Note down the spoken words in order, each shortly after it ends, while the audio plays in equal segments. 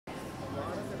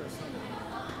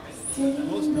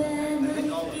Sitting bed, but it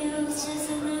feels just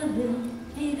a little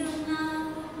bit bigger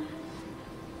now.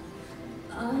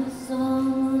 Our song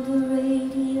on the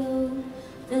radio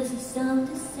doesn't sound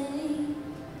the same.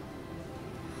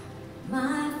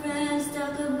 My friends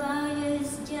talk about you, it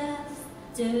just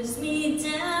tears me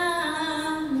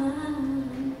down.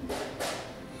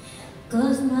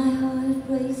 'Cause my heart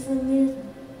breaks a little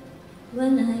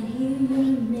when I hear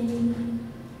your name.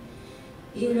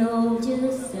 It all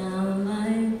just sounds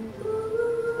like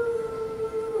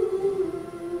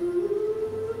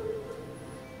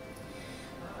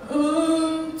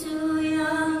too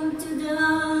young, too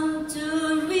dumb to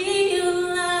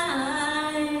realize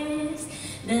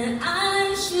that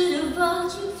I should have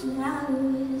bought you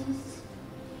flowers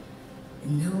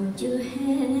and hold your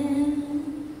hand,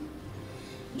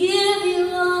 give you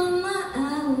all my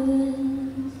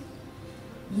hours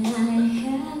when I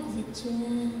had the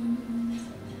chance,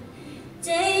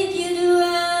 take you to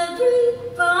every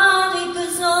party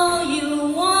 'cause all you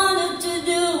wanted to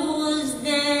do was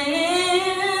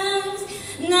dance.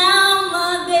 Now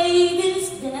my baby's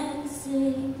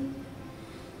dancing,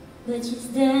 but she's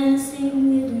dancing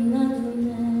with another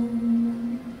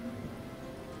man.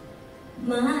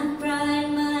 My pride,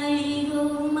 my ego,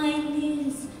 my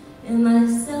needs, and my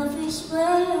selfish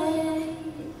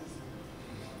ways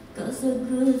 'cause a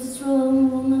good, strong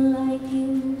woman like you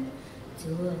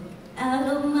took out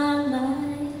of my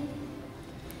life.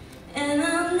 And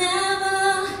I'm never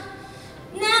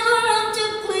up to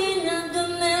clean up the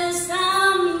mess I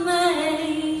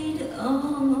made.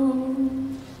 Oh,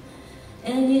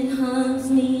 and it haunts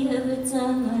me every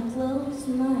time I close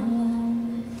my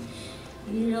eyes.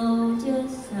 It all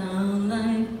just sounds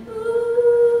like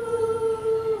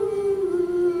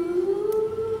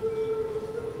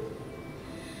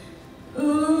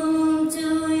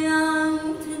too young,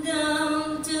 too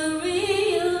dumb to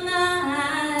realize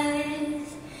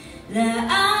that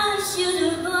I should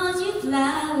have bought you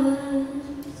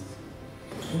flowers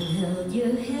and held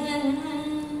your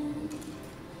hand,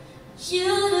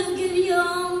 should have given you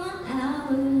all my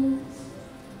hours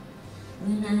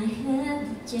when I had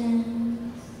the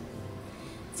chance,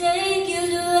 take you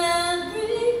to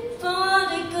every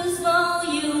party 'cause all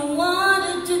you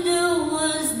wanted to do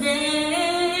was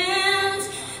dance.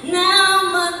 Now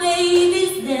my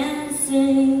baby's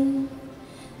dancing,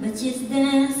 but she's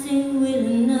dancing with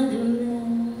another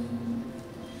man.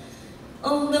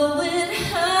 Although it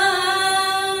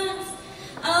hurts,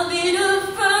 I'll be the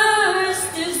first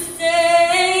to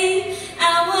say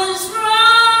I was wrong.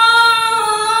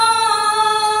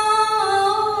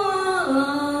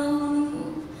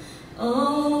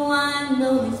 Oh, I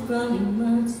know it's probably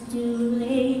much too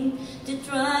late to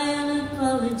try and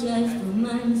apologize for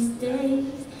my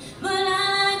mistakes, but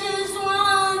I just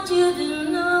want you to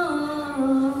know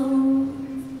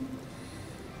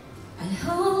I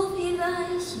hope he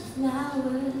buys you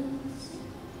flowers,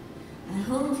 I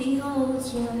hope he holds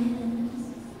your hands,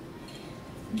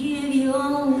 give you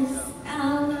all his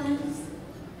hours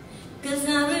 'cause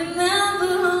I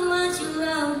remember how much you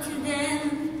love to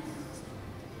dance,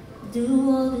 do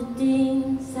all the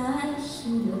things I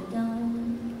should have done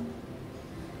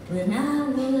when I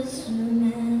was your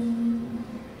man,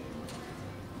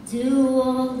 do